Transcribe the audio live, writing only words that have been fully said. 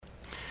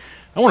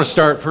I want to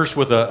start first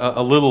with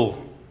a little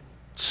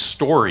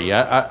story.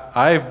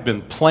 I've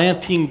been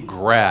planting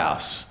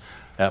grass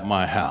at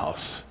my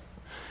house.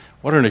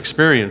 What an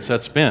experience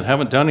that's been.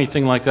 Haven't done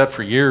anything like that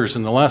for years.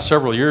 In the last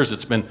several years,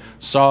 it's been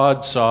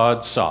sod,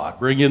 sod, sod.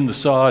 Bring in the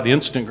sod,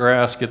 instant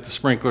grass, get the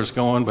sprinklers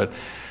going. But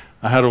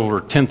I had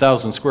over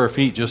 10,000 square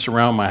feet just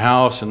around my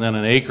house and then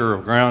an acre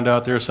of ground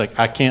out there. It's like,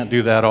 I can't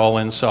do that all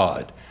in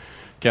sod.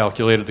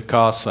 Calculated the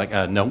costs, like,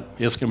 no,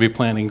 it's going to be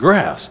planting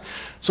grass.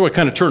 So I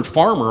kind of turned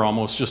farmer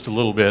almost just a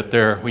little bit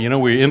there. Well, you know,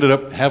 we ended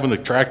up having a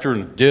tractor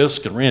and a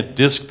disc and ran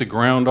disc the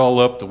ground all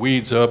up, the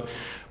weeds up,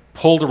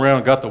 pulled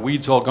around, got the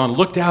weeds all gone,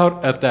 looked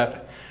out at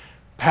that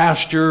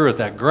pasture, at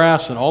that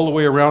grass, and all the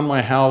way around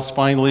my house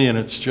finally, and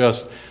it's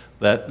just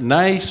that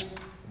nice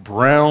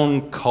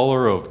brown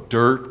color of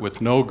dirt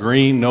with no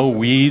green, no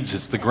weeds.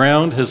 It's the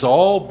ground has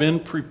all been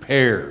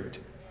prepared.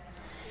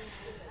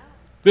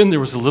 Then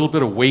there was a little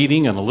bit of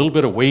waiting and a little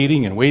bit of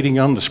waiting and waiting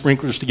on the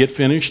sprinklers to get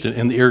finished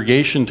and the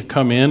irrigation to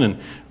come in, and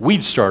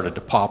weeds started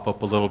to pop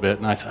up a little bit,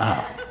 and I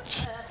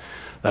thought,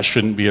 that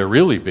shouldn't be a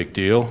really big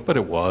deal, but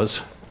it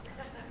was.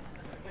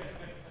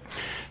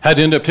 Had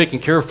to end up taking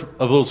care of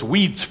those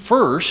weeds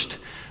first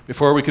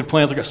before we could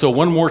plant the grass. So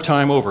one more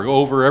time go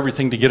over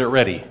everything to get it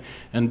ready.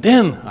 And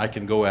then I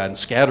can go out and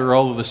scatter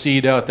all of the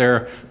seed out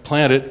there,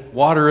 plant it,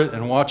 water it,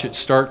 and watch it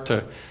start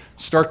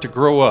to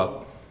grow up.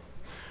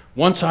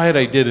 One side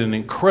I did an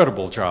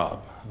incredible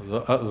job. The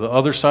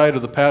other side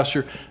of the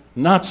pasture,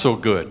 not so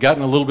good. Got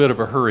in a little bit of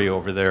a hurry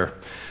over there.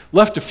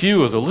 Left a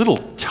few of the little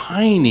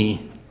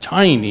tiny,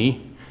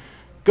 tiny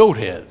goat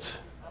heads.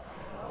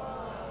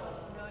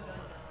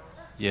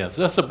 Yes,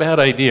 that's a bad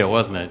idea,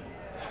 wasn't it?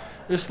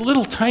 There's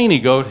little tiny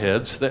goat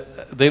heads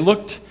that they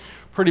looked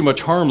pretty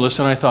much harmless,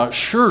 and I thought,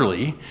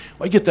 surely,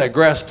 when I get that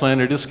grass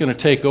planted, it's going to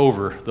take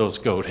over those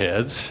goat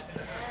heads.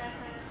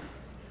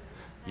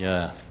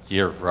 Yeah,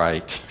 you're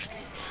right.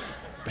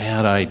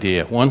 Bad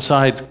idea. One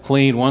side's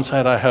clean, one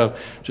side I have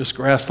just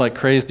grass like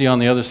crazy. On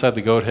the other side,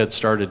 the goat head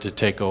started to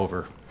take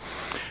over.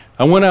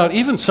 I went out,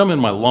 even some in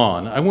my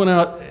lawn, I went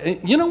out,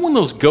 you know when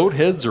those goat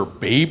heads are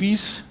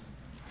babies?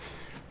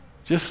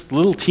 Just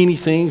little teeny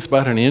things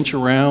about an inch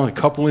around, a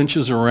couple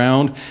inches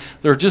around.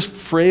 They're just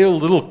frail,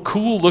 little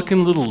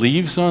cool-looking little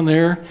leaves on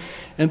there.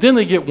 And then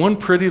they get one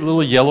pretty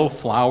little yellow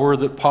flower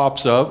that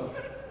pops up.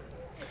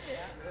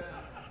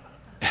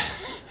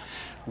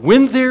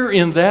 When they're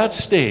in that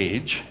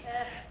stage,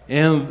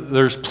 and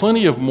there's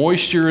plenty of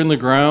moisture in the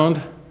ground,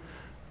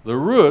 the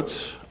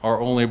roots are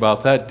only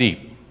about that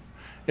deep.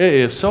 It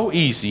is so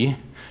easy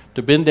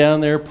to bend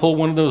down there, pull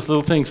one of those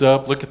little things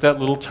up, look at that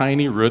little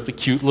tiny root, the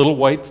cute little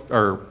white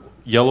or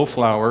yellow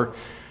flower,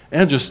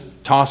 and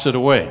just toss it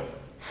away.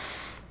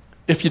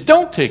 If you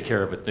don't take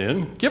care of it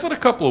then, give it a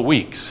couple of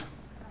weeks.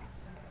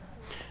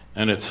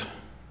 And it's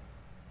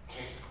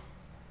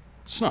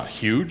not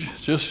huge,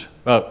 it's just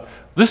about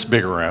this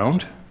big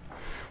around,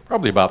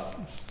 probably about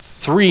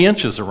 3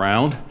 inches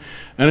around,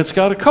 and it's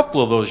got a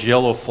couple of those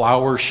yellow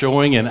flowers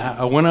showing. And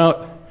I went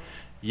out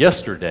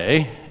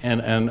yesterday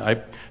and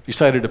I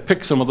decided to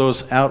pick some of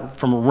those out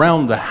from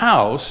around the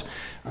house.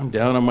 I'm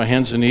down on my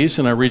hands and knees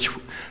and I reach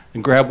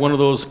and grab one of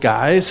those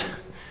guys,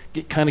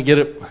 kind of get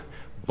it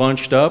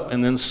bunched up,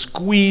 and then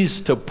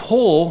squeeze to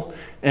pull,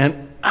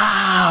 and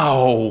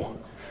ow!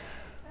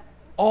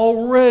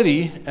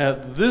 Already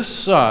at this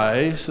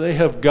size, they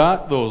have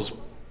got those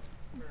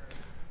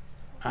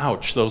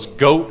those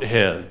goat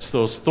heads,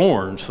 those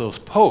thorns, those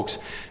pokes.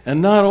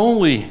 And not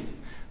only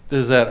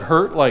does that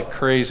hurt like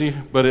crazy,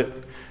 but it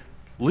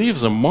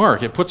leaves a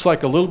mark. It puts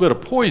like a little bit of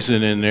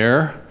poison in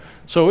there,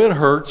 so it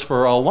hurts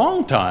for a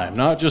long time,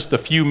 not just a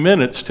few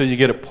minutes till you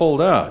get it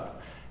pulled out.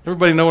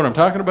 Everybody know what I'm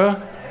talking about?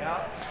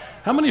 Yeah.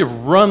 How many have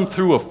run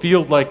through a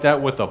field like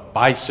that with a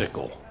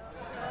bicycle?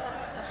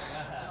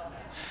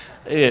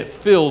 It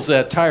fills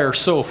that tire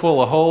so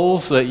full of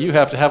holes that you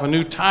have to have a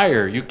new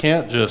tire. You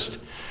can't just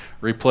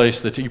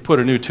replace you put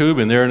a new tube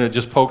in there and it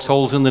just pokes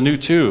holes in the new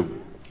tube.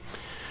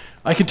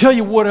 I can tell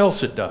you what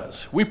else it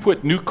does. We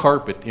put new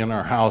carpet in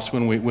our house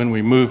when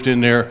we moved in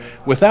there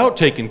without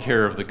taking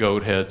care of the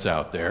goat heads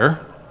out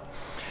there.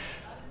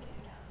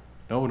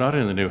 No, not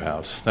in the new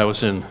house. That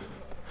was in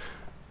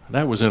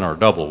our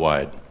double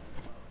wide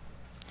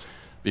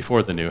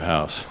before the new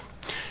house.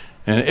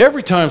 And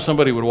every time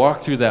somebody would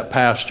walk through that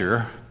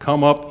pasture,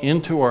 come up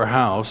into our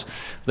house,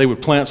 they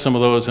would plant some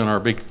of those in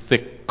our big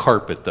thick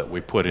carpet that we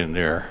put in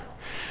there.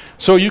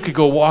 So you could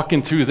go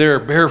walking through there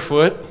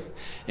barefoot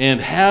and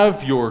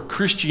have your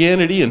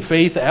Christianity and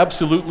faith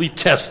absolutely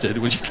tested.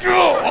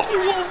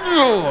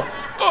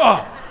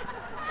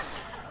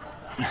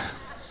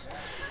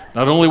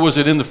 Not only was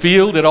it in the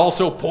field, it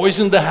also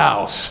poisoned the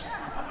house.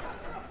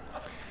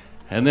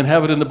 And then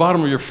have it in the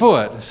bottom of your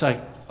foot. It's like,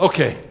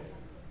 okay.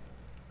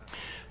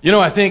 You know,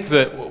 I think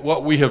that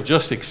what we have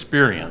just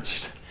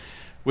experienced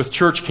with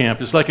church camp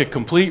is like a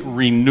complete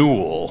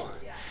renewal.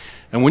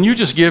 And when you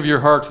just give your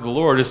heart to the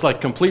Lord, it's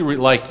like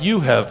like you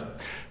have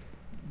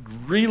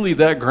really,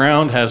 that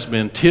ground has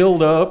been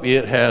tilled up,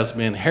 it has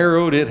been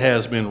harrowed, it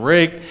has been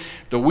raked,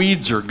 the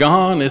weeds are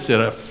gone, it's at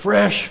a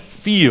fresh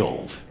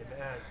field.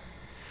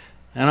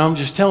 And I'm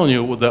just telling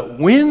you that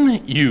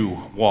when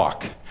you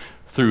walk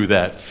through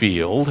that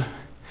field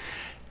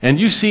and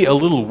you see a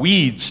little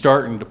weed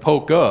starting to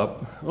poke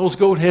up, those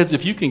goat heads,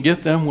 if you can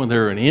get them when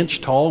they're an inch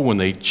tall, when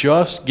they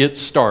just get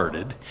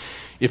started,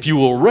 if you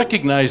will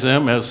recognize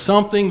them as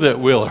something that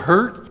will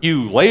hurt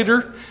you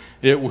later,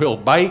 it will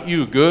bite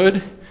you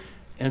good,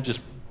 and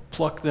just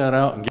pluck that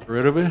out and get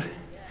rid of it,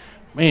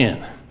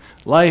 man,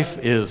 life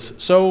is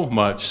so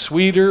much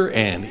sweeter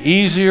and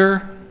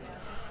easier.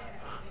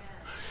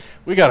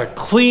 We got a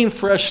clean,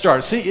 fresh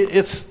start. See,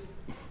 it's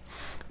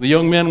the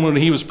young man when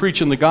he was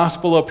preaching the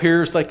gospel up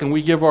here. It's like, when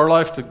we give our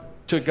life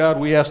to God,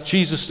 we ask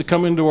Jesus to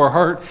come into our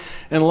heart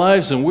and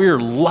lives, and we're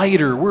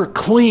lighter, we're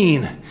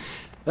clean.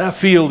 That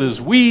field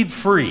is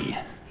weed-free.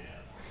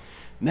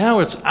 Now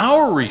it's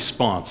our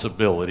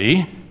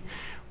responsibility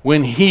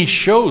when he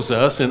shows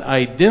us and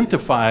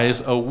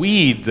identifies a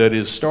weed that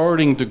is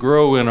starting to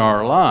grow in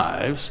our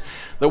lives,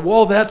 that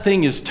while that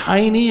thing is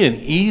tiny and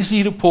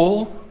easy to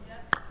pull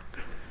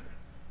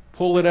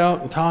it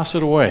out and toss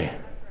it away.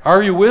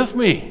 Are you with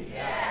me?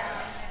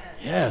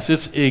 Yes,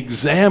 it's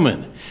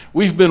examined.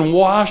 We've been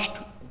washed,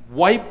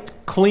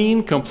 wiped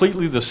clean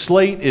completely. The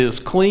slate is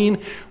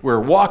clean. We're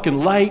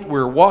walking light.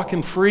 We're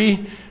walking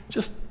free.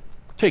 Just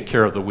take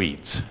care of the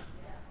weeds.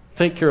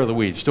 Take care of the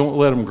weeds. Don't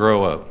let them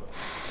grow up.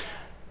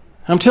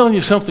 I'm telling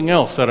you something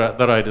else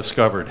that I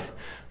discovered.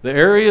 The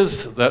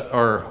areas that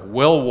are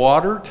well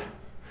watered,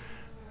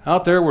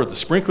 out there where the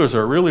sprinklers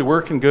are really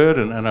working good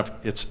and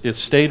it's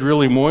stayed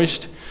really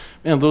moist,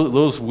 man,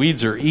 those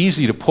weeds are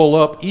easy to pull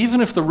up.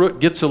 Even if the root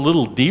gets a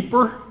little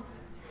deeper,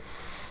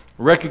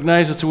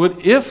 recognize it's a wood.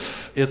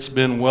 If it's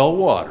been well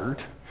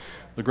watered,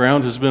 the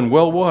ground has been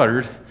well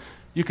watered,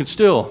 you can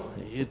still,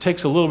 it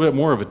takes a little bit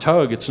more of a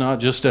tug. It's not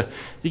just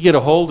you get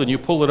a hold and you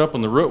pull it up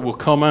and the root will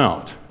come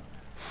out.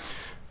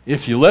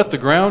 If you let the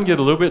ground get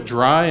a little bit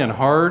dry and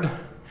hard,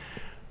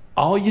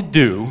 all you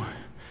do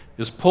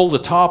is pull the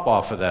top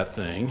off of that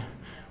thing,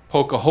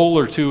 poke a hole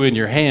or two in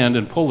your hand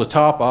and pull the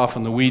top off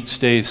and the weed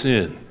stays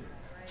in.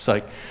 It's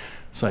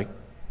like,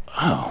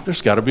 oh,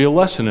 there's got to be a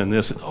lesson in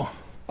this. Oh,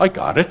 I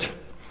got it.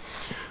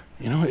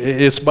 You know,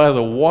 it's by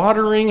the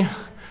watering,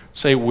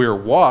 say we're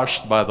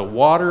washed by the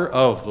water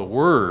of the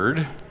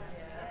Word,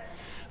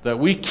 that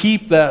we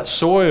keep that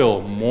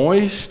soil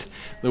moist,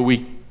 that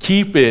we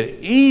keep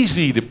it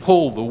easy to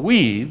pull the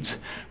weeds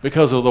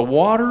because of the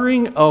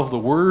watering of the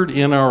Word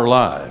in our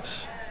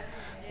lives.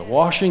 The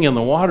washing and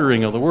the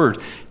watering of the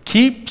Word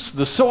keeps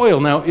the soil.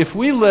 Now, if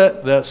we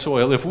let that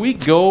soil, if we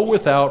go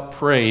without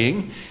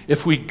praying,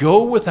 if we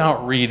go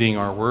without reading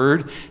our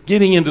Word,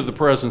 getting into the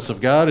presence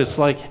of God, it's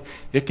like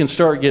it can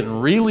start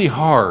getting really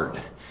hard.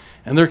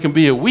 And there can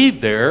be a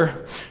weed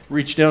there.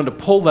 Reach down to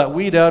pull that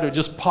weed out, it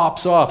just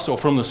pops off. So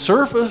from the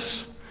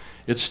surface,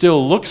 it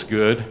still looks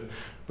good,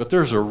 but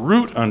there's a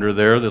root under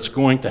there that's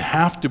going to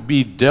have to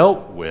be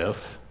dealt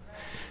with.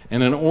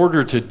 And in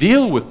order to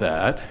deal with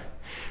that,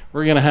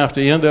 we're going to have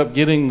to end up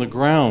getting the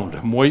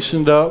ground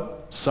moistened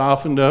up,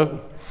 softened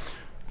up.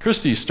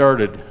 Christy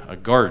started a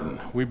garden.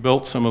 We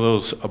built some of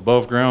those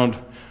above ground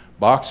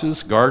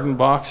boxes, garden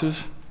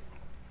boxes.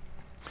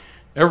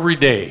 Every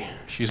day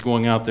she's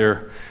going out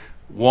there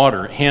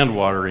hand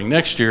watering.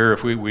 Next year,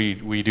 if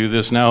we do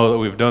this now that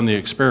we've done the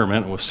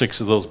experiment with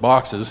 6 of those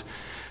boxes,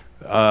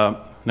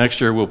 next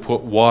year we'll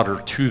put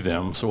water to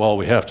them. So all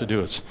we have to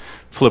do is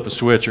flip a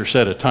switch or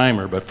set a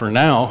timer. But for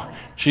now,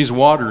 she's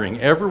watering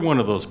every one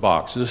of those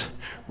boxes,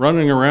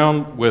 running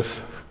around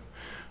with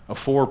a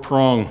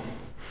 4-prong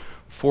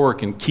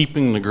fork and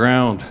keeping the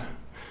ground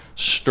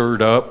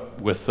stirred up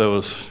with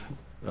those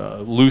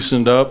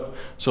loosened up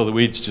so the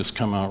weeds just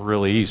come out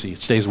really easy.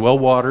 It stays well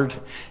watered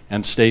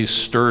and stays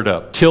stirred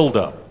up, tilled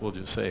up, we'll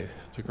just say,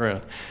 the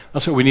ground.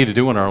 That's what we need to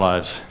do in our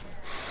lives,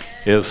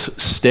 is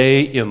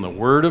stay in the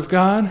Word of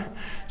God,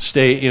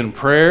 stay in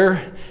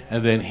prayer,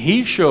 and then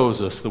He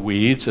shows us the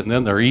weeds, and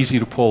then they're easy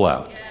to pull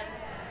out.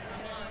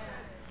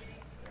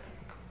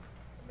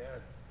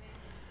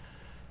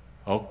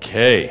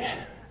 Okay,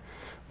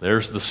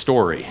 there's the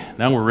story.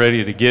 Now we're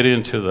ready to get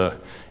into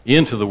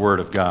the Word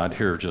of God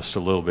here just a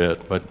little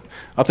bit, but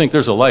I think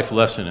there's a life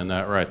lesson in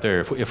that right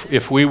there.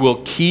 If we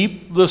will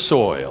keep the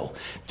soil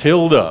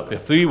tilled up,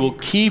 if we will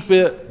keep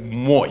it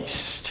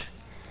moist,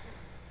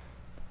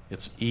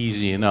 it's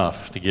easy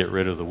enough to get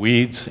rid of the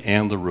weeds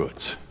and the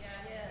roots.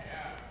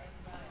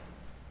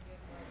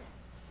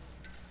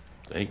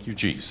 Thank you,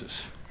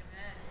 Jesus.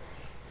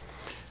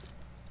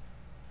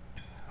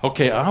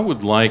 Okay, I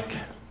would like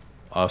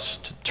us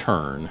to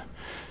turn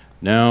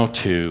now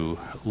to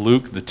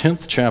Luke, the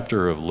 10th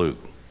chapter of Luke.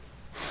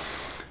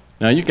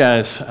 Now, you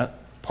guys,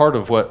 part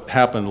of what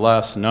happened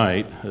last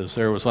night is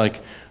there was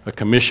like a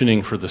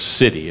commissioning for the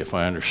city, if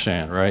I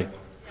understand, right?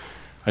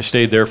 I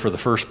stayed there for the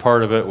first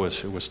part of it.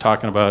 It was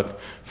talking about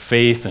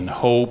faith and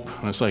hope.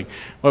 And it's like,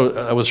 well,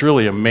 that was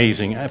really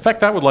amazing. In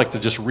fact, I would like to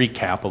just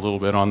recap a little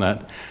bit on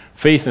that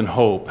faith and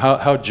hope.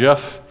 How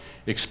Jeff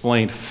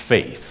explained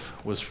faith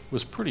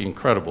was pretty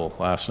incredible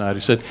last night.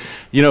 He said,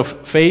 you know,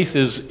 faith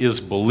is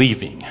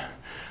believing.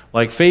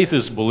 Like faith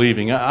is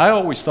believing. I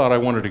always thought I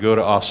wanted to go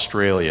to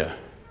Australia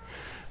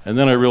And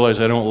then I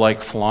realized I don't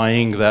like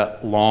flying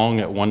that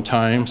long at one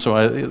time, so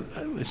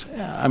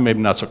I'm maybe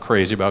not so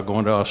crazy about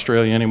going to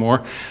Australia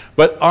anymore.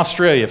 But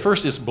Australia,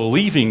 first is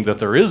believing that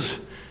there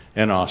is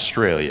an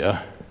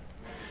Australia,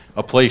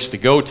 a place to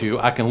go to.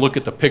 I can look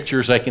at the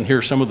pictures, I can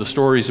hear some of the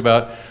stories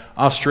about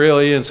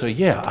Australia and say,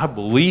 yeah, I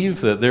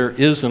believe that there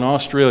is an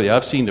Australia.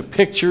 I've seen the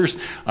pictures,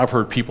 I've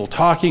heard people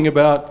talking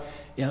about,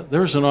 yeah,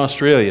 there's an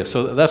Australia.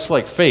 So that's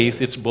like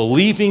faith. It's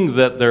believing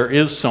that there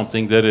is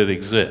something, that it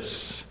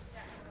exists.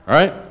 All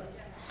right?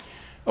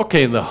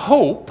 Okay, the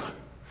hope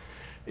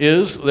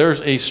is there's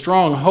a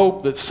strong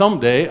hope that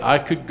someday I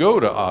could go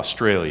to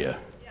Australia.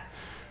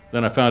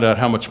 Then I found out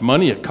how much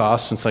money it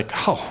costs, and it's like,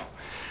 oh,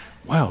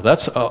 wow,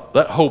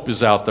 that hope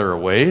is out there a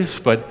ways,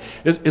 but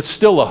it's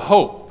still a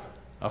hope,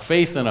 a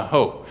faith and a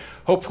hope.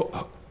 Hope.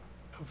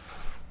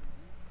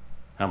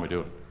 How am I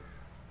doing?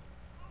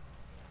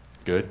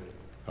 Good?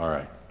 All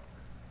right.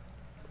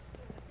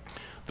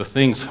 The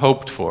things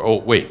hoped for. Oh,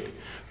 wait.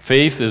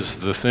 Faith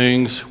is the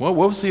things, what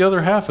was the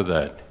other half of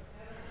that?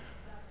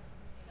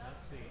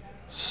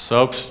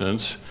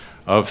 Substance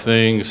of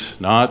things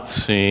not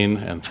seen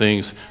and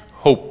things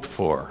hoped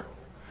for.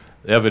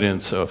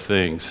 Evidence of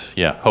things.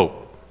 Yeah,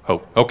 hope.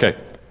 Okay.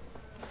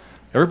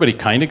 Everybody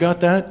kind of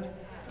got that?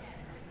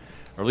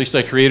 Or at least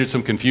I created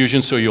some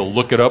confusion so you'll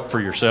look it up for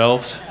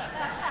yourselves.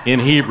 In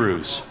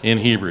Hebrews.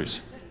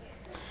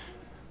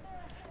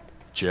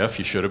 Jeff,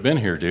 you should have been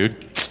here,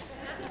 dude.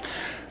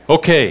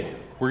 Okay.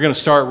 We're going to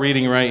start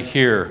reading right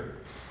here.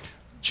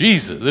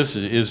 Jesus, this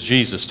is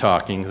Jesus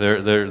talking.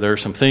 There are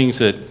some things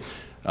that,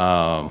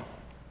 I'll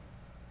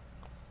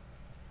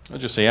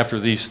just say, after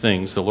these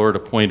things, the Lord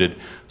appointed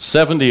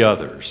 70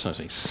 others. I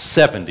say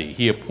 70.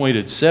 He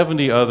appointed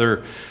 70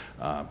 other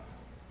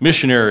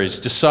missionaries,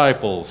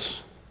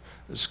 disciples.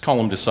 Let's call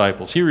them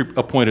disciples. He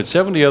appointed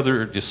 70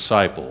 other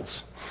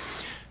disciples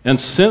and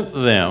sent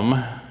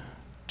them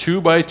 2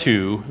 by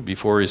 2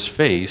 before his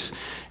face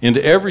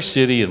into every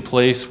city and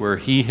place where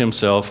he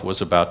himself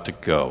was about to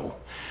go.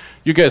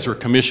 You guys were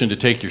commissioned to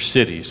take your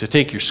cities, to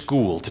take your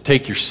school, to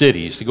take your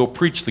cities, to go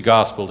preach the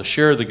gospel, to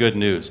share the good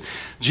news.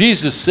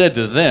 Jesus said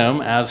to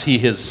them, as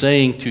he is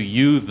saying to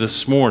you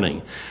this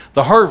morning,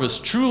 the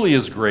harvest truly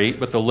is great,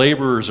 but the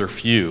laborers are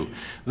few.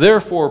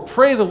 Therefore,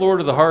 pray the Lord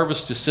of the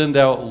harvest to send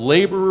out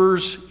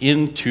laborers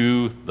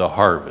into the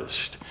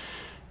harvest.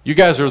 You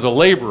guys are the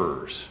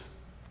laborers,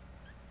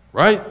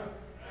 right?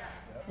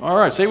 All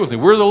right, say it with me.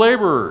 We're the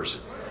laborers.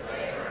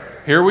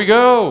 Here we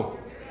go.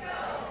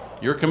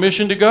 You're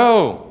commissioned to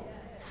go.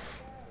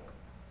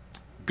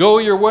 Go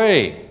your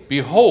way.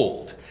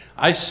 Behold,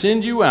 I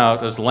send you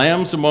out as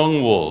lambs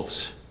among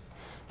wolves.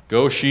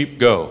 Go, sheep,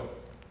 go.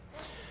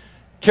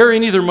 Carry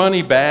neither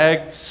money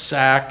bag,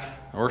 sack,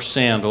 or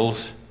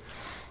sandals.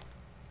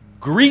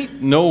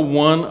 Greet no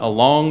one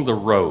along the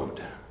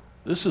road.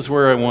 This is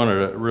where I want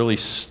to really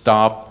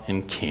stop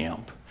and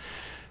camp.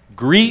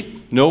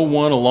 Greet no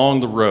one along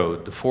the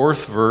road. The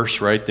 4th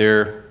verse right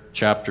there,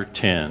 chapter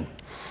 10.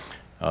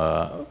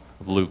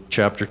 Luke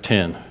chapter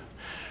 10.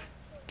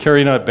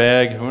 Carry not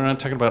bag. I'm going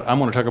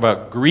to talk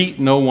about greet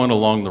no one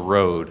along the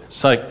road.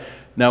 It's like,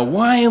 now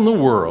why in the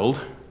world,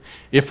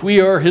 if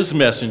we are his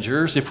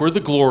messengers, if we're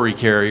the glory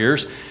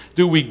carriers,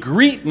 do we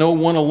greet no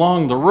one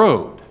along the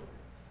road?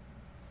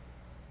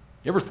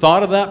 You ever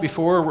thought of that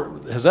before?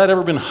 Has that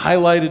ever been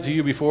highlighted to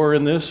you before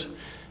in this?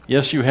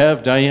 Yes, you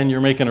have. Diane,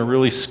 you're making a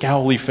really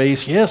scowly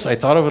face. Yes, I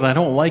thought of it. I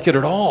don't like it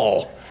at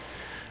all.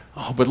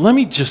 Oh, but let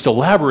me just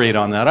elaborate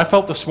on that. I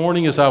felt this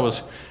morning as I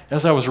was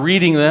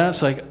reading that,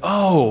 it's like,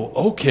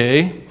 oh,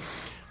 okay.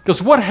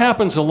 Because what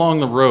happens along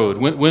the road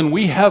when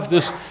we have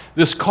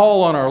this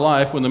call on our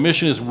life, when the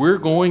mission is we're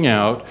going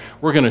out,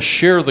 we're going to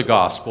share the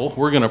gospel,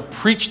 we're going to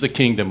preach the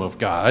kingdom of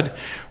God,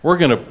 we're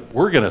going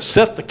to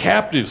set the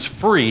captives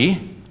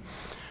free.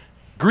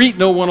 Greet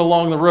no one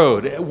along the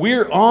road.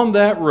 We're on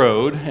that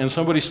road, and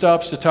somebody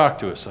stops to talk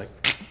to us,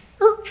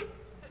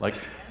 like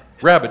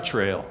rabbit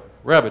trail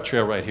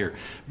right here.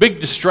 Big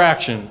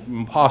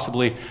distraction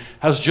possibly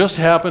has just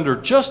happened or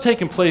just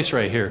taken place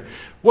right here.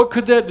 What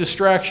could that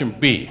distraction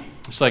be?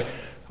 It's like,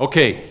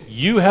 okay,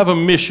 you have a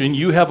mission,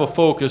 you have a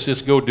focus,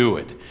 just go do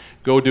it.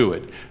 Go do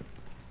it.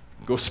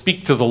 Go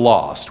speak to the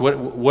lost,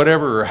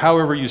 whatever or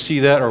however you see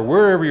that or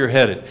wherever you're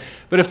headed.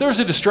 But if there's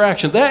a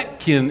distraction, that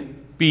can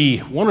be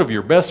one of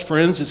your best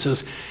friends that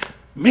says,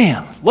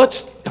 man,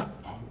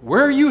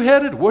 where are you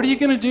headed? What are you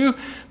going to do?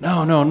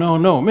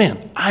 No,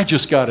 man, I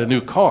just got a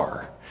new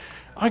car.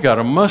 I got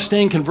a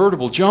Mustang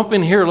convertible. Jump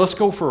in here. Let's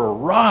go for a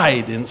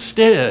ride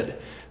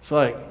instead. It's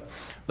like,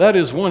 that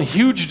is one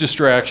huge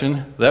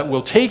distraction that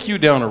will take you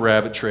down a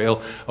rabbit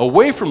trail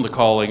away from the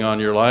calling on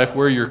your life,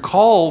 where you're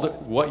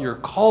called, what you're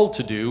called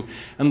to do,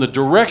 and the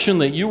direction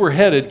that you were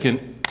headed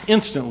can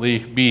instantly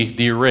be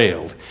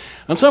derailed.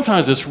 And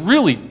sometimes it's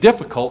really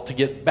difficult to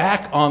get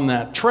back on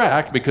that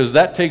track because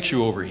that takes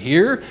you over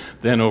here,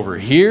 then over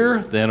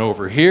here, then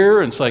over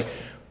here. And it's like,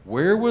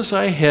 where was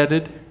I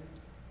headed?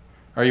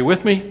 Are you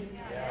with me?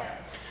 Yeah.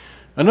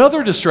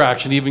 Another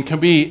distraction even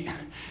can be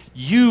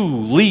you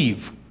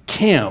leave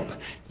camp.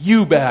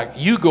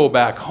 You go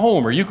back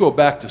home or you go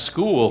back to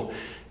school,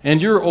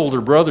 and your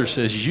older brother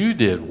says, "You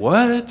did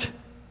what?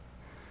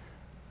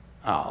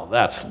 Oh,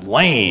 that's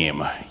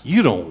lame.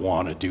 You don't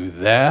want to do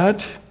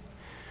that.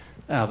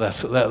 Oh,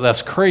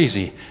 that's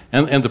crazy."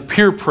 And the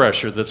peer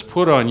pressure that's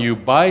put on you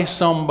by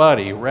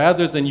somebody,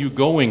 rather than you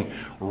going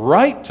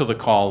right to the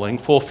calling,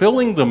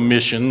 fulfilling the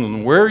mission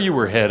and where you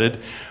were headed,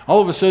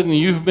 all of a sudden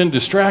you've been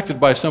distracted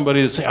by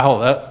somebody that say, "Oh,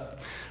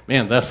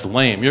 that's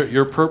lame.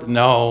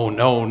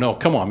 No,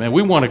 come on, man.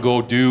 We want to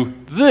go do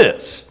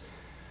this.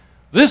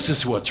 This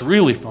is what's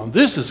really fun.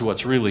 This is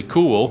what's really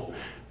cool."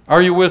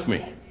 Are you with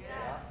me?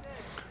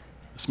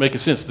 It's making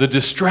sense. The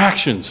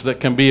distractions that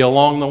can be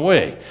along the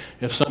way.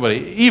 If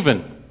somebody,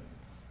 even,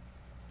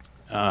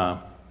 I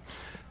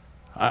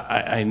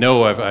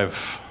know I'll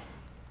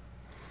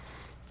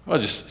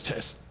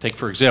just take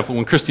for example,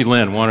 when Christy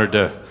Lynn wanted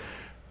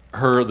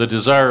the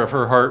desire of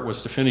her heart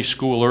was to finish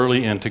school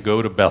early and to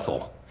go to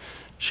Bethel.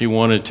 She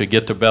wanted to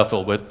get to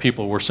Bethel, but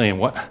people were saying,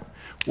 "What?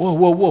 Whoa,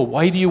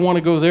 why do you want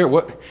to go there?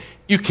 What?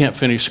 You can't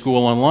finish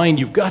school online.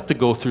 You've got to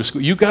go through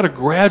school. You've got to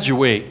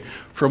graduate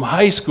from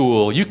high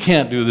school. You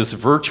can't do this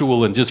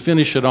virtual and just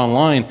finish it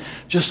online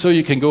just so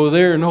you can go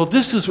there." No,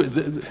 this is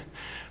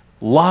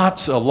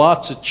lots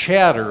of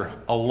chatter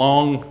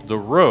along the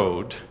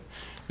road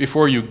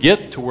before you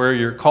get to where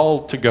you're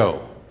called to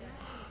go.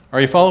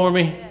 Are you following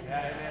me?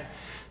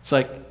 It's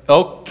like,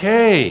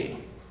 okay,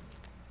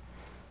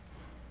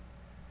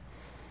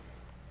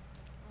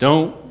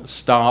 don't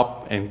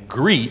stop and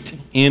greet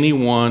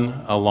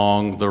anyone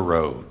along the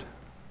road.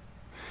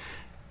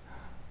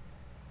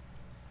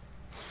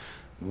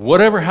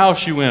 Whatever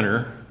house you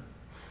enter,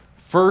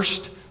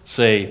 first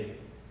say,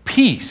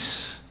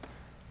 "Peace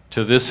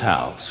to this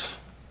house."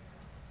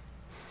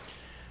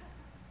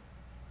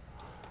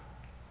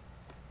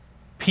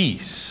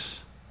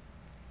 Peace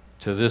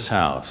to this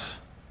house.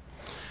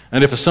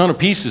 And if a son of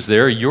peace is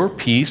there, your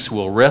peace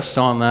will rest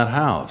on that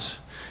house.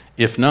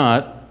 If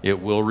not,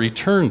 it will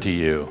return to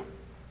you.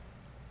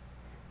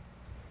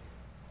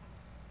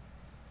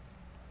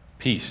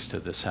 Peace to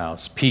this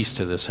house, peace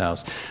to this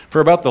house. For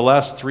about the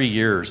last 3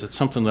 years, it's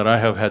something that I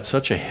have had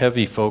such a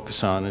heavy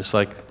focus on. It's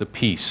like the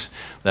peace,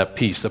 the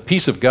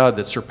peace of God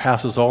that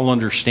surpasses all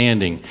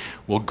understanding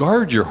will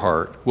guard your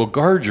heart, will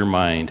guard your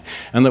mind,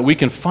 and that we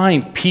can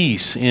find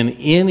peace in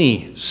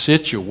any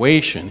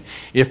situation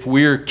if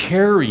we're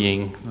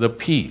carrying the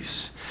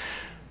peace.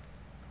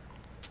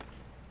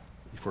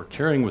 If we're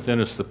carrying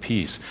within us the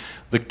peace.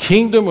 The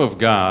kingdom of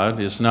God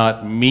is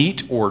not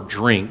meat or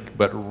drink,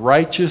 but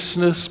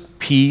righteousness,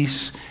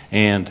 peace,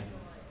 and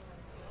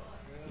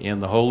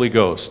in the Holy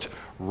Ghost.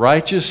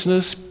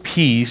 Righteousness,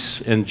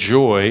 peace, and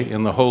joy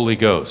in the Holy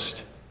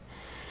Ghost.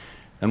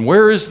 And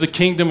where is the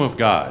kingdom of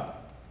God?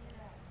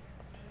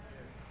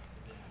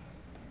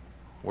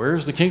 Where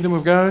is the kingdom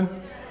of God?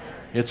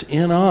 It's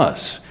in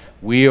us.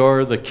 We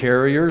are the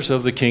carriers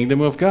of the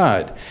kingdom of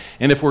God.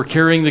 And if we're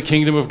carrying the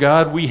kingdom of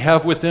God, we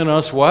have within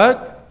us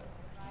what?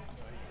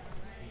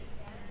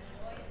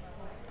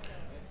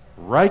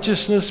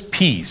 Righteousness,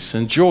 peace,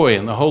 and joy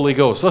in the Holy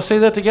Ghost. Let's say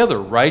that together.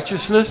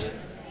 Righteousness,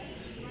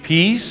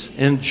 peace,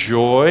 and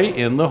joy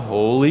in the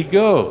Holy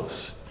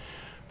Ghost.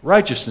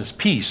 Righteousness,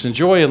 peace, and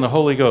joy in the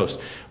Holy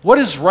Ghost. What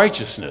is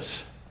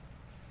righteousness?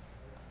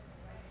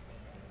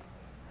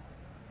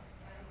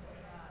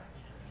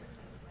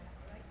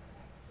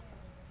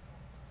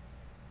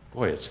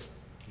 Boy, it's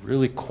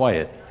really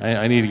quiet.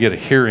 I need to get a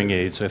hearing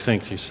aids, I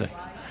think you say.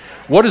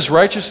 What is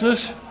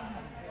righteousness?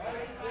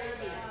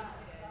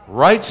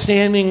 Right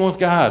standing with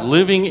God,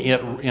 living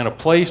in a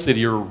place that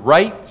you're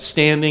right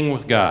standing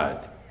with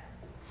God.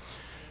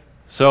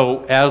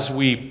 So as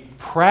we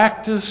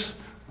practice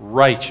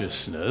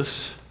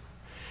righteousness,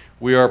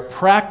 we are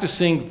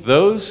practicing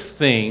those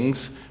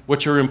things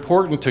which are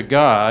important to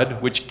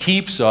God, which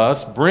keeps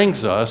us,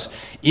 brings us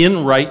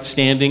in right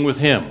standing with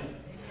Him.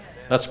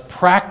 That's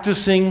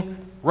practicing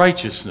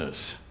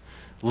righteousness,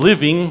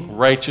 living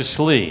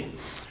righteously.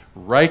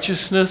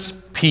 Righteousness,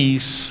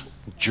 peace,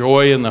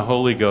 joy in the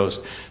Holy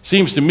Ghost.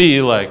 Seems to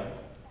me like it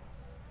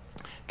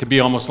could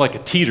be almost like a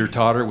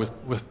teeter-totter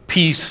with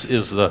peace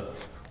is the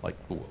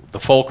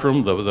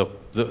fulcrum,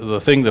 the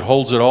thing that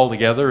holds it all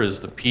together is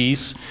the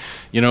peace.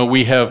 You know,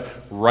 we have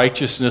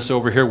righteousness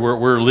over here.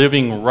 We're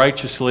living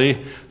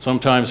righteously,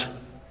 sometimes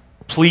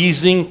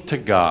pleasing to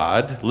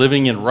God,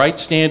 living in right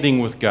standing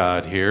with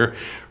God here.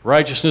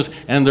 Righteousness,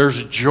 and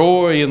there's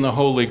joy in the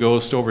Holy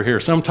Ghost over here.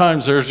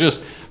 Sometimes there's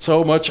just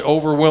so much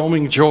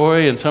overwhelming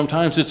joy, and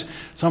sometimes it's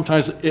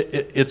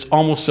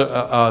almost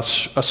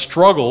a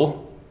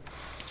struggle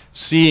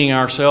seeing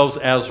ourselves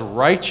as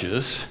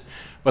righteous,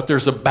 but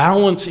there's a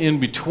balance in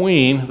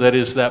between that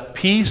is that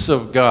peace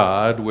of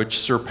God which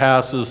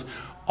surpasses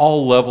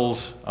all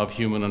levels of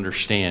human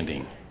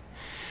understanding.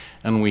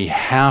 And we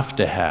have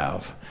to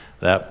have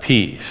that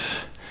peace,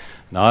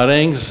 not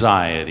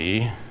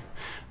anxiety,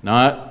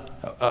 not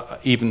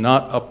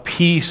a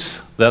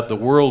peace that the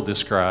world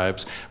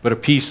describes, but a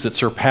peace that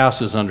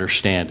surpasses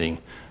understanding,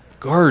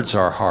 guards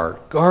our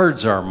heart,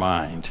 guards our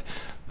mind.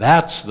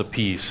 That's the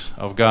peace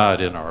of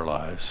God in our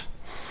lives.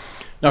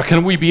 Now,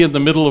 can we be in the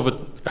middle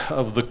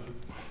of the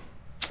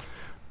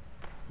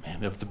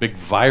big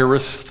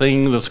virus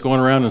thing that's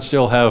going around and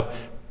still have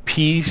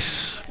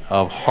peace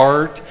of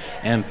heart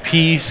and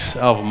peace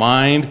of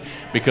mind,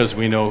 because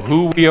we know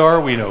who we are,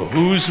 we know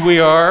whose we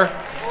are,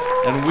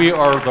 and we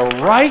are the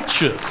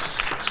righteous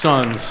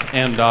sons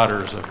and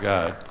daughters of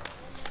God.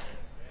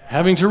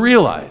 Having to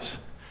realize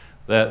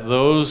that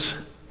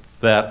those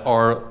that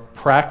are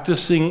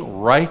practicing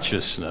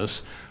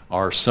righteousness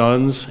are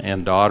sons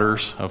and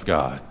daughters of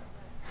God.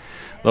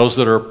 Those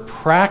that are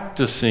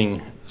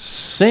practicing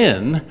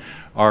sin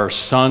are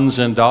sons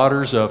and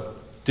daughters of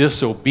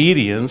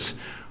disobedience,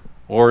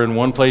 or in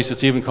one place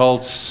it's even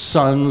called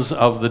sons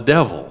of the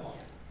devil.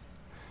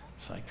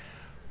 It's like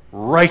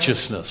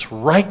righteousness,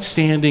 right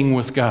standing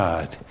with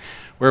God,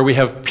 where we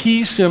have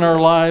peace in our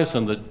lives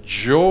and the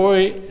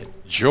joy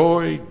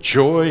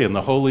in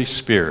the Holy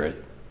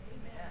Spirit.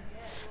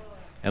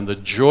 And the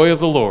joy of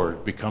the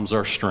Lord becomes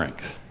our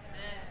strength.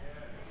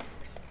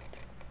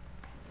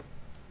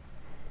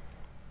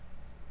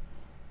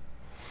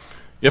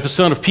 If a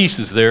son of peace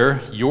is there,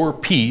 your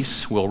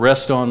peace will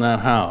rest on that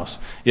house.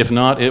 If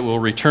not, it will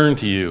return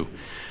to you.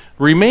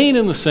 Remain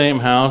in the same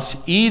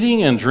house,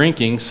 eating and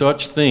drinking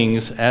such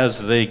things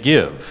as they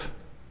give.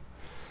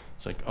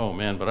 It's like, oh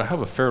man, but I have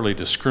a fairly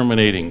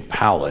discriminating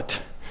palate.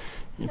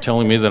 You're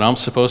telling me that I'm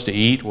supposed to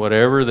eat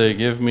whatever they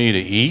give me to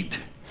eat?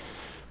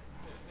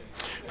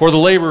 For the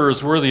laborer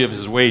is worthy of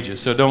his wages,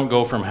 so don't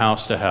go from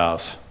house to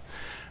house.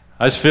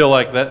 I just feel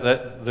like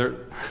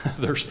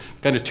there's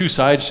kind of two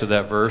sides to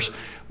that verse.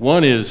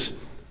 One is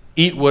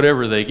eat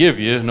whatever they give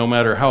you, no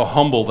matter how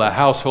humble the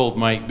household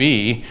might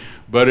be,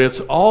 but it's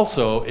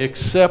also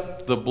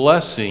accept the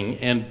blessing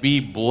and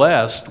be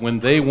blessed when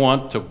they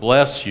want to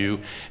bless you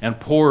and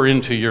pour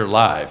into your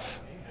life.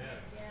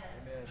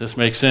 Does this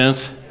make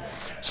sense?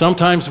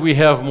 Sometimes we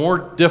have more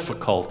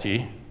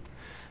difficulty.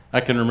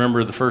 I can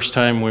remember the first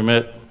time we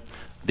met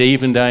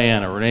Dave and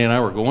Diana. Renee and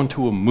I were going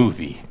to a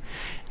movie,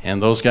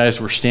 and those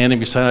guys were standing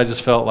beside. I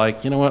just felt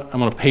like, you know what, I'm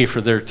going to pay for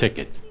their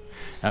ticket.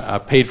 I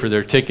paid for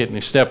their ticket, and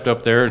he stepped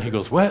up there, and he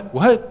goes, what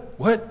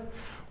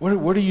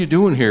are you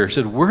doing here? He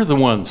said, we're the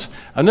ones.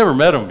 I've never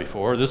met them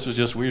before.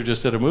 We were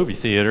just at a movie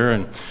theater,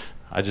 and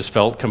I just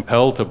felt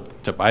compelled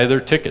to buy their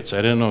tickets.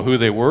 I didn't know who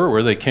they were,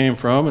 where they came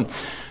from,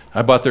 and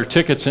I bought their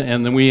tickets,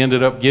 and then we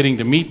ended up getting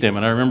to meet them.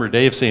 And I remember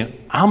Dave saying,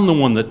 I'm the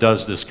one that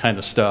does this kind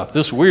of stuff.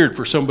 This is weird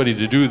for somebody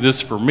to do this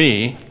for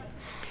me.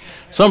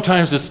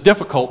 Sometimes it's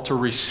difficult to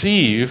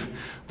receive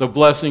the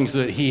blessings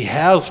that he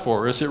has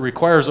for us. It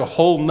requires a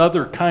whole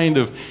nother kind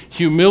of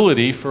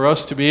humility for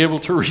us to be able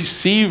to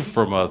receive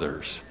from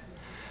others.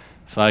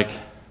 It's like,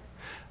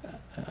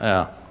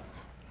 that's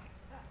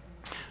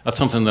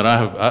something that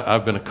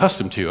I've been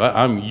accustomed to.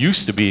 I'm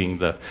used to being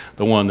the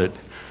one that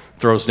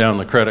throws down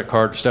the credit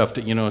card stuff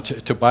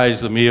to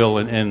buys the meal.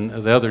 And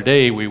the other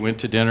day we went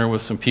to dinner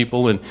with some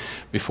people, and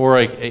before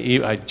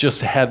I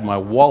just had my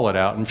wallet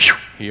out, and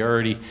he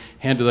already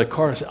handed the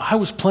card. I said, I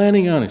was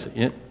planning on it. He said,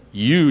 yeah,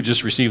 you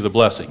just received the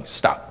blessing.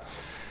 Stop.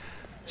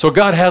 So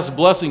God has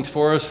blessings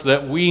for us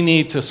that we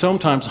need to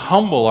sometimes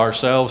humble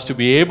ourselves to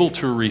be able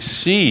to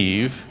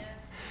receive,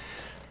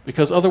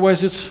 because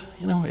otherwise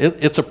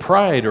it's a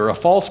pride or a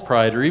false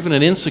pride or even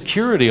an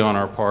insecurity on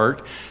our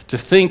part to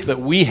think that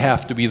we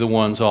have to be the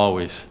ones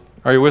always.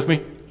 Are you with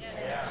me?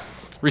 Yeah.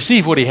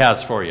 Receive what he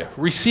has for you.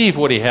 Receive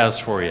what he has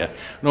for you,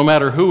 no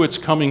matter who it's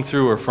coming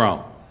through or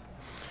from.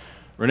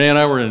 Renee and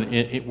I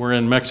were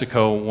in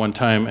Mexico one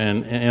time,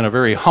 and in a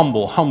very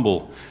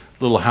humble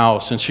little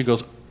house, and she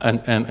goes,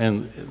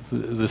 and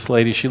this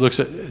lady, she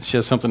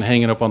has something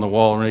hanging up on the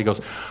wall, and Renee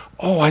goes,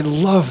 oh, I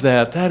love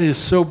that. That is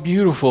so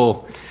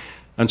beautiful.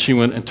 And she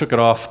went and took it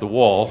off the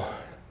wall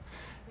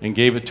and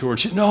gave it to her. And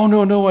she said,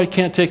 no, I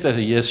can't take that. I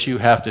said, yes, you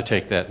have to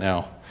take that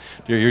now.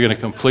 You're going to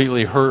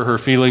completely hurt her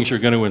feelings. You're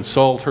going to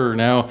insult her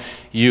now.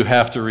 You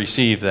have to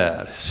receive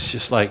that. It's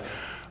just like,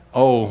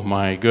 oh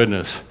my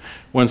goodness.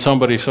 When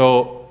somebody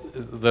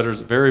that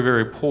is very,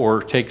 very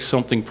poor takes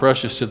something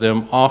precious to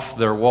them off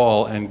their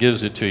wall and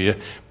gives it to you,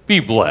 be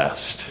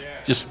blessed.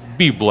 Just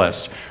be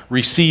blessed.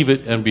 Receive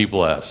it and be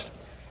blessed.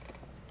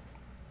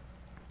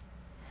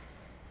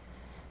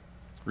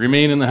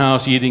 Remain in the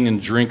house, eating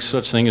and drink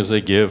such thing as they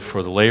give,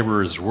 for the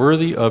laborer is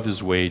worthy of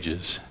his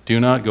wages. Do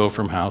not go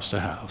from house to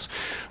house.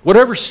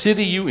 Whatever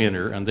city you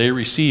enter, and they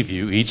receive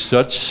you, eat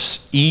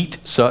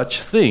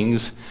such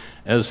things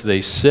as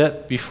they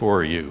set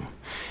before you.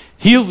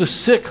 Heal the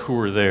sick who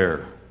are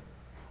there.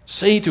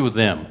 Say to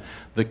them,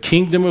 the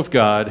kingdom of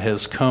God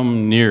has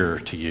come near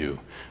to you.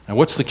 Now,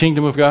 what's the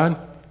kingdom of God?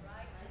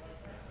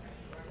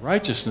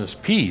 Righteousness,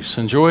 peace,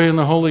 and joy in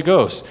the Holy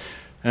Ghost.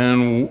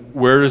 And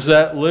where does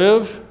that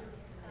live?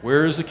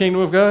 Where is the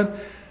kingdom of God?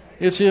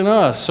 It's in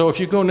us. So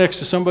if you go next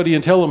to somebody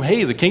and tell them,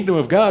 hey, the kingdom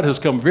of God has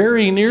come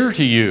very near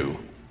to you,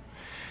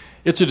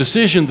 it's a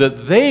decision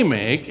that they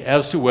make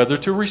as to whether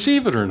to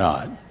receive it or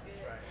not.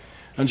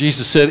 And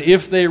Jesus said,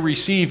 if they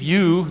receive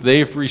you,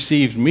 they've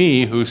received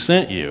me who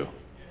sent you.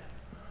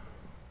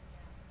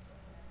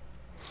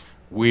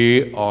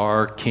 We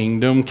are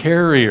kingdom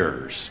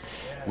carriers.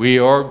 We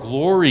are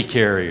glory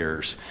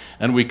carriers.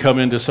 And we come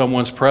into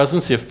someone's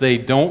presence. If they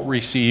don't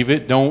receive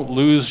it, don't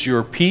lose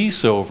your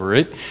peace over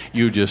it.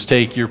 You just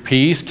take your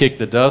peace, kick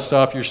the dust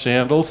off your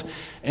sandals,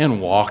 and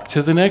walk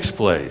to the next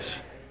place.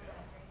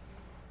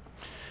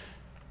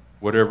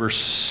 Whatever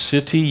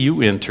city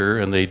you enter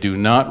and they do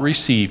not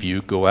receive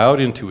you, go out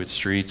into its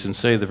streets and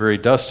say, the very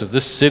dust of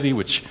this city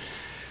which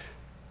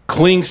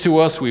clings to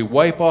us, we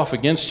wipe off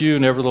against you.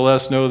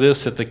 Nevertheless, know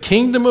this, that the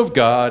kingdom of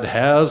God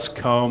has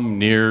come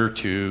near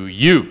to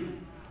you.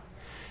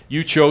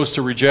 You chose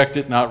to reject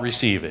it, not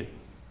receive it.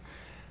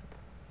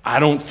 I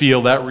don't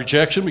feel that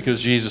rejection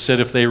because Jesus said,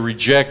 if they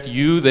reject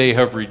you, they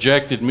have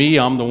rejected me.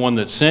 I'm the one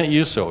that sent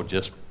you, so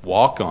just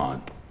walk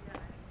on.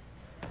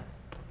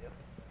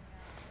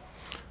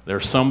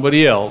 There's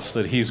somebody else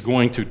that he's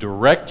going to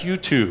direct you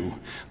to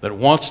that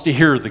wants to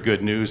hear the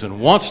good news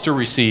and wants to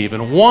receive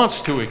and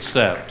wants to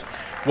accept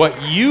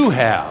what you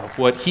have,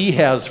 what he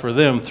has for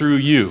them through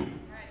you.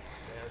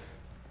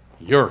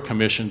 You're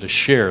commissioned to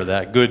share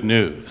that good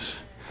news.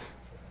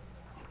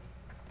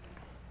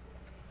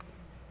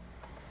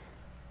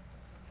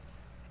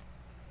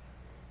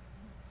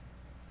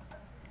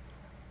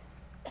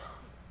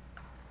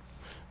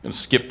 I'm going to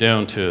skip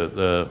down to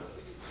the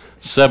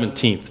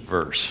 17th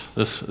verse.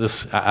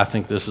 I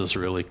think this is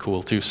really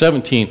cool too.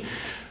 17,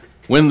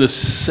 when the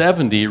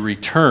 70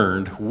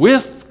 returned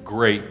with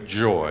great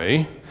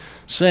joy,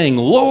 saying,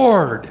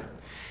 Lord,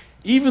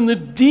 even the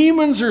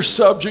demons are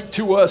subject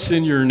to us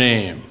in your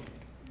name.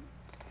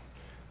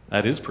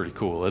 That is pretty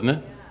cool, isn't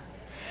it?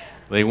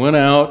 They went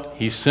out,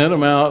 he sent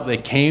them out, they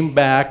came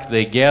back,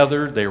 they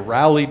gathered, they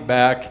rallied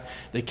back.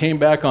 They came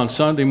back on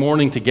Sunday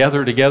morning to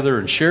gather together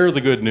and share the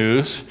good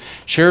news,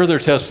 share their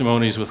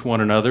testimonies with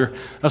one another.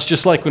 That's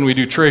just like when we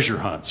do treasure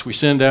hunts. We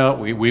send out,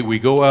 we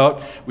go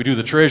out, we do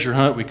the treasure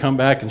hunt, we come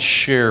back and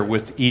share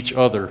with each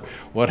other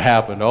what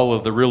happened, all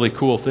of the really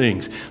cool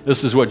things.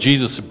 This is what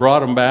Jesus brought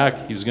them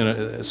back.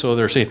 So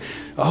they're saying,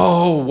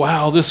 oh,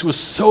 wow, this was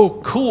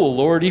so cool,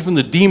 Lord. Even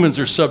the demons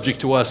are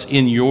subject to us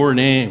in your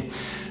name.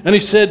 And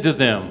he said to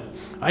them,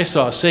 I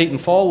saw Satan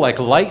fall like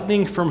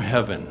lightning from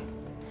heaven.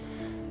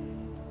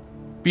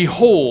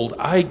 Behold,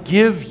 I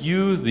give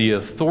you the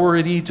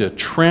authority to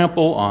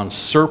trample on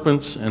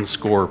serpents and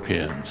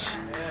scorpions,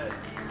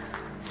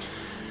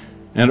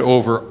 and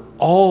over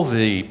all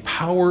the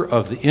power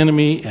of the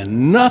enemy,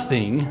 and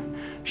nothing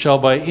shall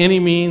by any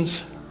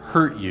means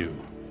hurt you.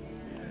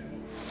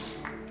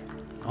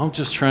 I'm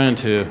just trying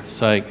to,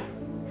 it's like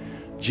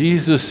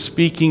Jesus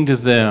speaking to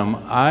them,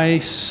 I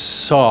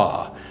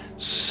saw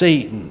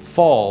Satan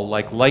fall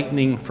like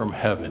lightning from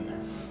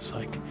heaven. It's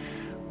like,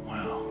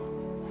 wow.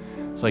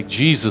 It's like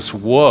Jesus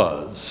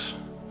was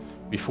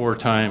before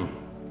time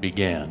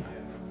began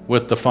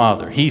with the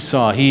Father. He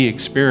saw, he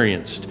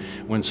experienced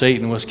when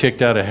Satan was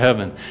kicked out of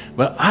heaven.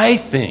 But I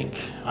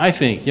think,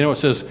 it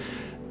says,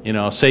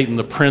 Satan,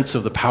 the prince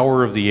of the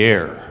power of the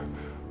air.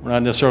 We're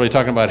not necessarily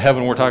talking about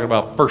heaven, we're talking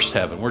about first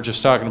heaven. We're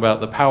just talking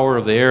about the power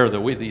of the air that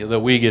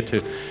we get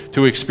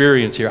to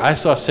experience here. I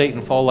saw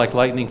Satan fall like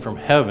lightning from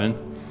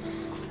heaven.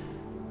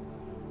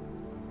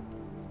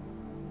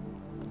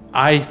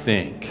 I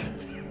think,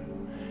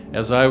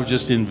 as I was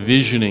just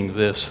envisioning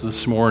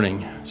this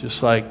morning,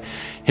 just like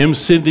him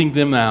sending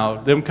them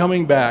out, them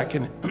coming back,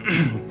 and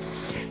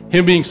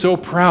him being so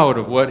proud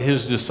of what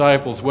his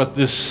disciples, what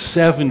this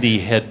 70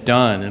 had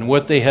done and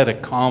what they had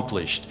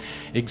accomplished,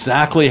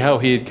 exactly how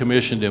he had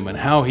commissioned him and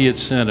how he had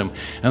sent him,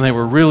 and they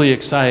were really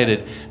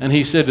excited. And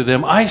he said to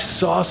them, I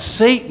saw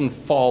Satan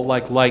fall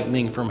like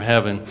lightning from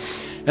heaven.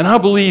 And I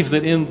believe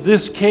that in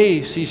this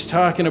case, he's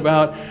talking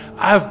about,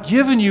 I've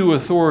given you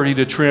authority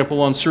to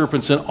trample on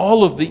serpents and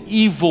all of the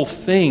evil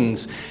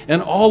things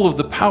and all of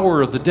the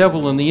power of the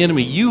devil and the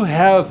enemy. You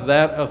have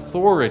that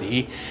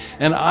authority.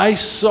 And I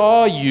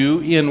saw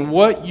you in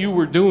what you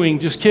were doing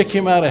just kick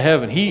him out of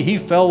heaven. He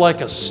fell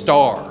like a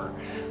star,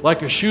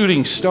 like a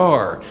shooting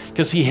star,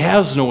 because he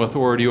has no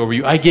authority over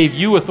you. I gave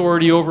you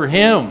authority over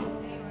him.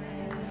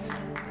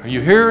 Are you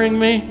hearing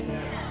me?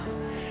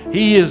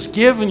 He has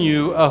given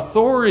you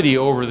authority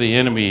over the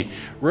enemy.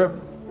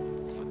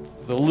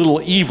 The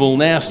little evil,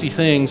 nasty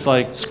things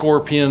like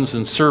scorpions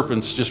and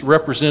serpents, just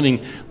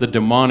representing the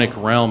demonic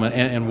realm,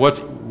 and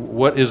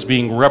what is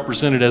being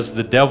represented as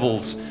the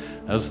devil's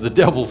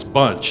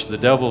bunch, the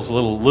devil's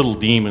little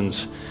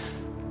demons.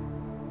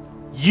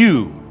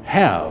 You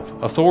have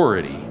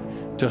authority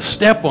to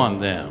step on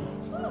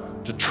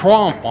them, to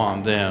tromp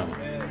on them,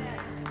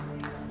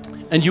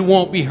 and you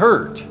won't be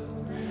hurt,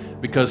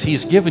 because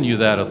he's given you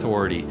that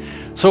authority.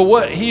 So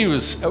what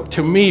he's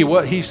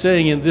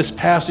saying in this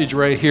passage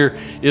right here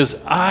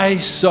is, I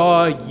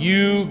saw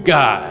you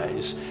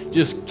guys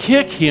just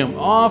kick him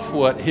off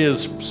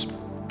his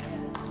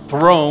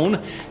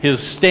throne,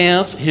 his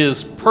stance,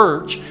 his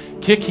perch,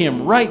 kick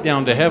him right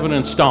down to heaven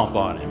and stomp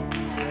on him.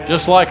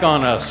 Just like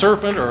on a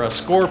serpent or a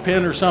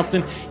scorpion or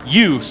something,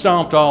 you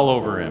stomped all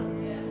over him.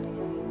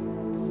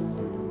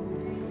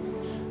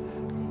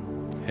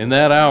 In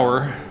that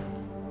hour,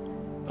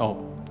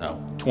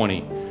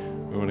 20.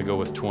 We're going to go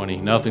with 20.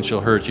 Nothing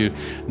shall hurt you.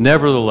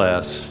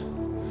 Nevertheless,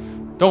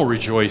 Don't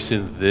rejoice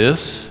in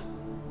this,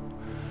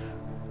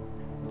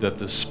 that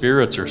the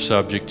spirits are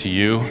subject to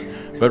you,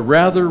 but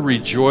rather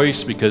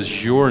rejoice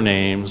because your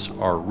names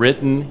are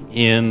written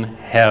in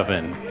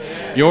heaven.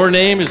 Your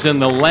name is in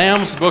the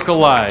Lamb's Book of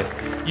Life.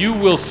 You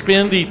will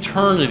spend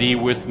eternity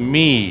with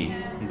me,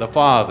 the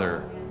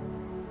Father.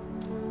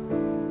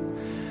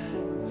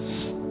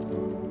 Just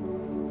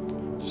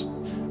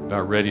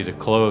about ready to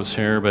close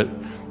here, but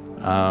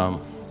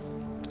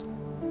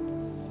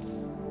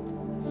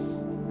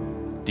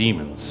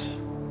demons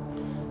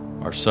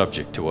are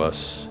subject to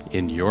us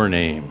in your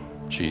name,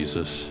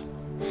 Jesus.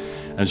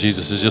 And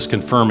Jesus is just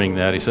confirming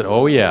that. He said,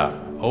 oh yeah,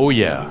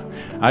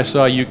 I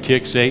saw you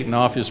kick Satan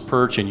off his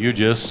perch and you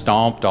just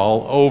stomped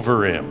all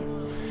over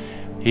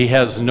him. He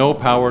has no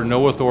power,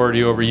 no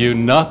authority over you.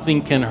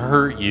 Nothing can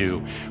hurt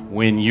you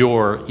when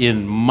you're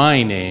in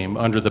my name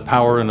under the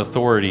power and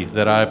authority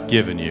that I've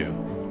given you.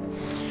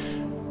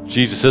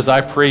 Jesus says,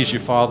 I praise you,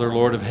 Father,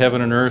 Lord of heaven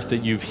and earth,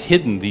 that you've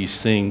hidden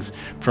these things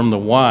from the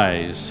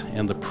wise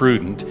and the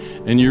prudent,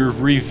 and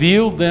you've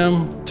revealed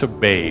them to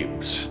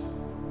babes.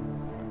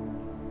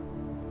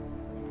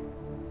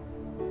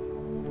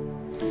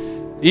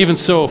 Even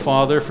so,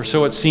 Father, for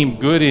so it seemed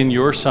good in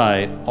your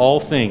sight, all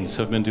things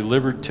have been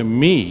delivered to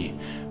me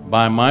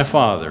by my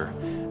Father.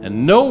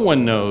 And no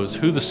one knows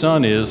who the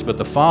Son is but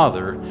the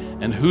Father,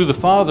 and who the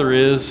Father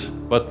is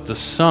but the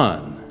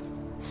Son,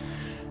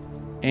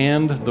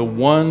 and the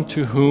one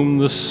to whom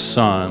the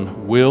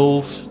Son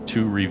wills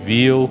to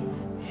reveal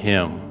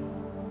him.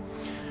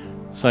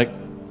 It's like,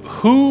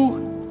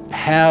 who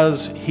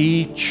has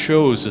he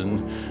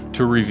chosen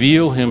to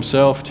reveal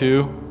himself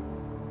to?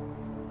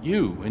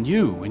 You, and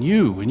you, and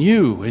you, and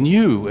you, and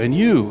you, and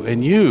you,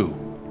 and you.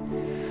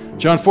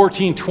 John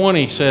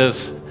 14:20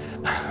 says,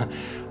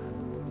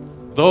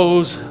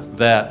 those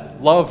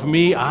that love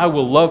me, I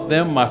will love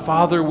them, my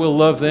Father will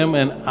love them,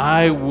 and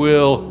I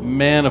will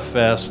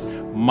manifest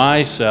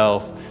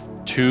myself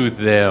to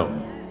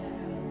them.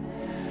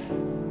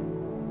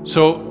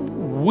 So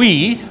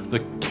we, the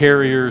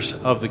carriers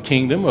of the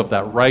kingdom, of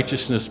that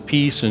righteousness,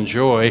 peace, and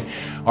joy,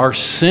 are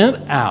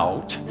sent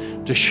out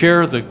to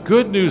share the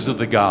good news of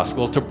the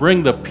gospel, to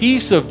bring the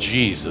peace of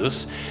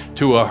Jesus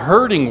to a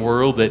hurting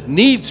world that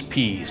needs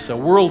peace, a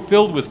world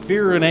filled with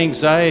fear and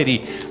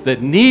anxiety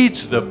that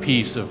needs the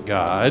peace of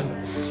God.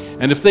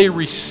 And if they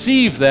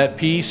receive that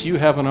peace, you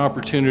have an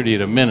opportunity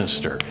to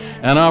minister,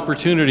 an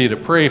opportunity to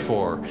pray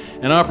for,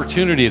 an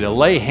opportunity to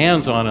lay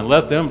hands on and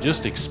let them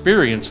just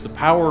experience the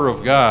power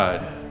of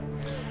God.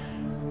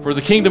 For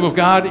the kingdom of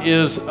God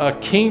is a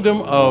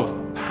kingdom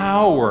of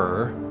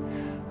power,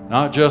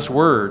 not just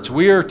words.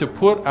 We are to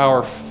put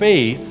our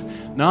faith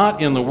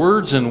not in the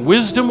words and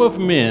wisdom of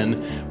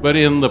men, but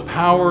in the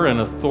power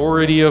and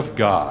authority of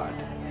God.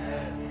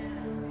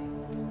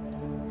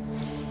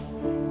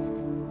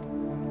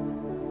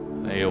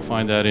 You'll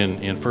find that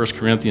in 1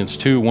 Corinthians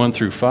 2, 1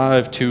 through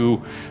 5,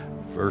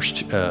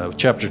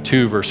 chapter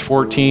 2, verse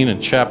 14,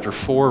 and chapter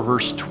 4,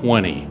 verse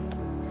 20.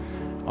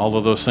 All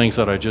of those things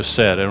that I just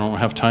said. I don't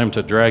have time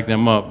to drag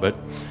them up, but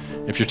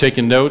if you're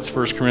taking notes,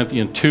 1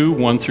 Corinthians 2,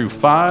 1 through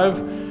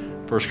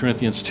 5, 1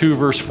 Corinthians 2,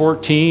 verse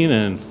 14,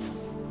 and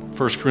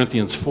 1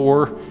 Corinthians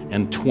 4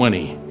 and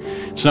 20.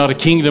 It's not a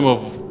kingdom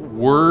of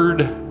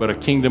word, but a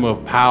kingdom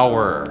of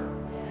power.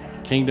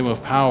 Kingdom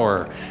of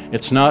power.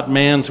 It's not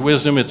man's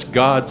wisdom, it's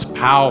God's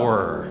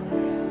power.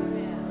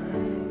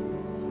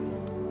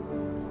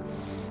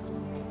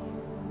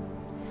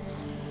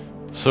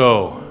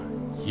 So,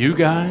 you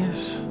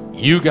guys,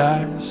 and you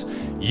guys,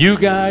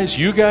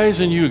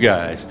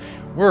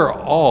 we're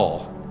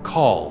all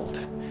called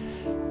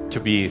to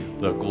be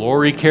the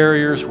glory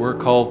carriers. We're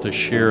called to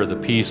share the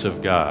peace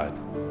of God,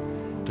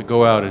 to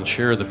go out and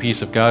share the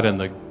peace of God and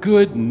the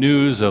good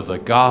news of the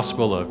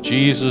gospel of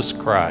Jesus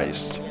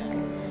Christ.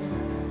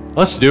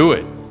 Let's do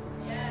it.